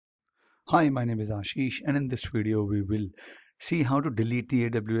Hi, my name is Ashish, and in this video, we will see how to delete the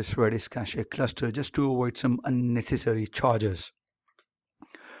AWS Redis cache cluster just to avoid some unnecessary charges.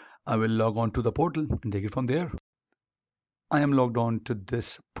 I will log on to the portal and take it from there. I am logged on to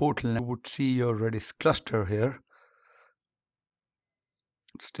this portal, and you would see your Redis cluster here.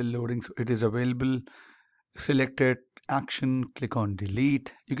 It's still loading, so it is available. Select it, action, click on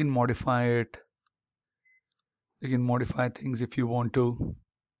delete. You can modify it. You can modify things if you want to.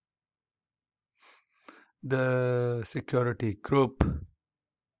 The security group.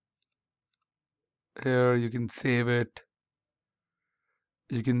 Here you can save it.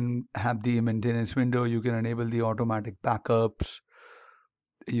 You can have the maintenance window. You can enable the automatic backups.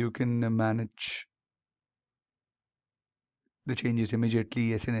 You can manage the changes immediately,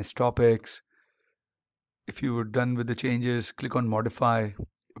 SNS topics. If you were done with the changes, click on modify.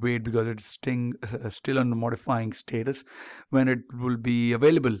 Wait, because it's still on the modifying status. When it will be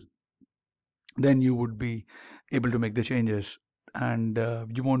available, then you would be able to make the changes. And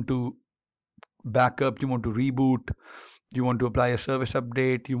you want to backup, you want to reboot, you want to apply a service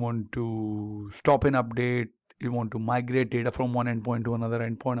update, you want to stop an update, you want to migrate data from one endpoint to another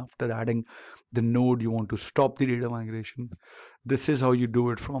endpoint after adding the node, you want to stop the data migration. This is how you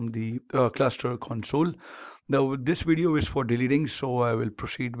do it from the cluster console. Now, this video is for deleting, so I will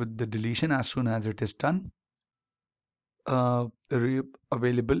proceed with the deletion as soon as it is done.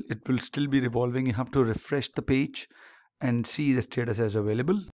 Available, it will still be revolving. You have to refresh the page and see the status as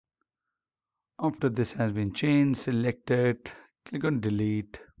available. After this has been changed, select it, click on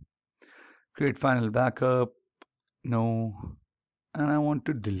delete, create final backup, no, and I want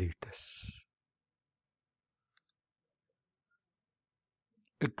to delete this.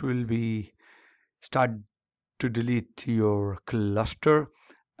 It will be start to delete your cluster,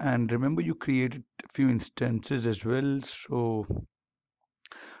 and remember you created a few instances as well, so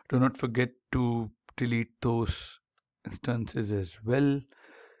do not forget to delete those instances as well.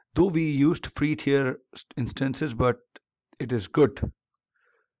 Though we used free tier instances, but it is good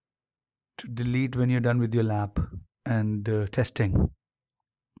to delete when you're done with your lab and testing.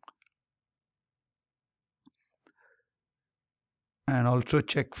 And also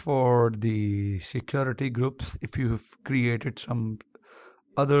check for the security groups if you've created some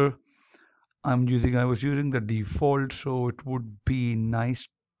other. I was using the default, so it would be nice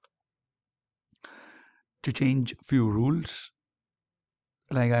to change a few rules.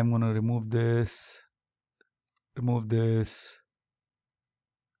 Like I'm gonna remove this. I'm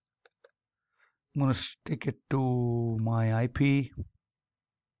gonna stick it to my IP.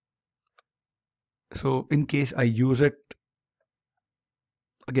 So in case I use it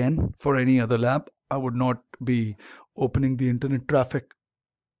again for any other lab, I would not be opening the internet traffic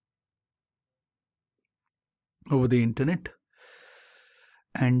over the internet.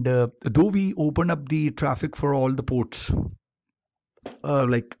 And though we open up the traffic for all the ports,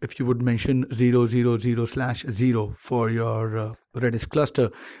 like if you would mention 000/0 for your Redis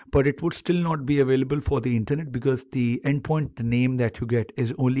cluster, but it would still not be available for the internet because the endpoint name that you get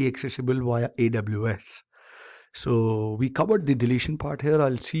is only accessible via AWS. So we covered the deletion part here.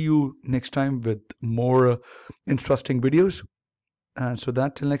 I'll see you next time with more interesting videos. And so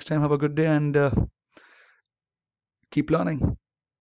that till next time, have a good day and keep learning.